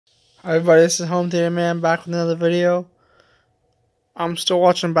Hi everybody, this is Home Theater Man back with another video. I'm still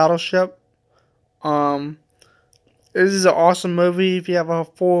watching Battleship. This is an awesome movie if you have a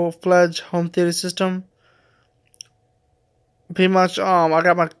full-fledged home theater system. Pretty much, I'm going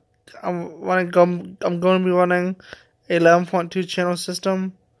to be running a 11.2 channel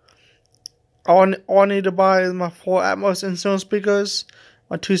system. All I need to buy is my 4 Atmos in-cell speakers,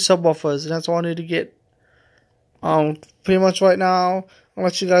 my 2 subwoofers, and that's all I need to get. Pretty much right now, I'll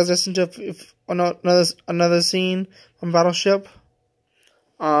let you guys listen to another scene from Battleship.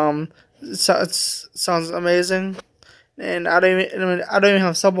 It sounds amazing, and I don't even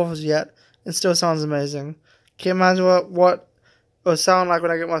have subwoofers yet. It still sounds amazing. Can't imagine what it will sound like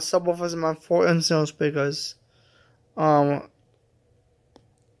when I get my subwoofers and my 4 in-cell speakers. Here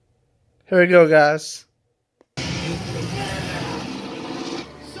we go, guys.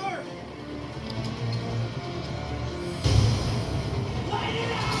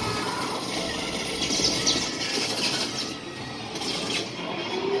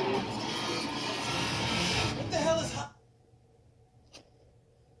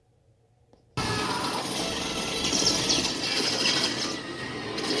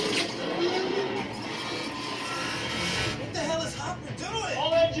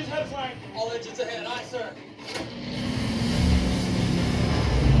 All engines ahead, aye, sir.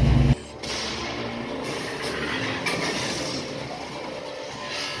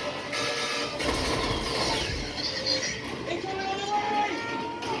 Incoming on the way!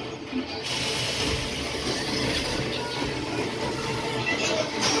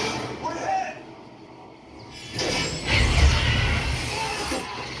 We're ahead!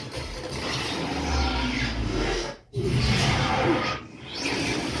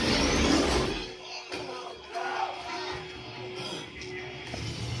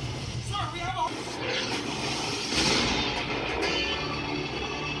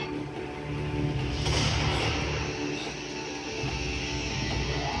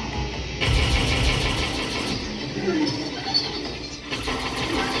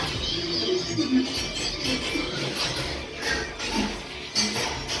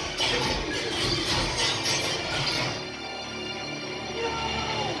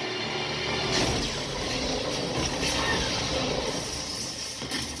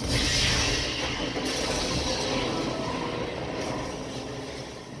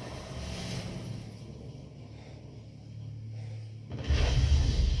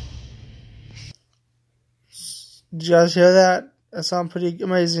 Did you guys hear that? That sounded pretty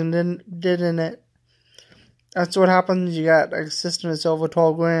amazing, didn't it? That's what happens. You got a system that's over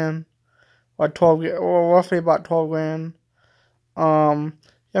 12 grand, or roughly about 12 grand. If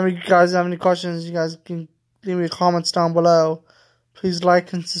you guys have any questions, you guys can leave me comments down below. Please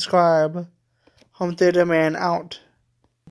like and subscribe. Home Theater Man out.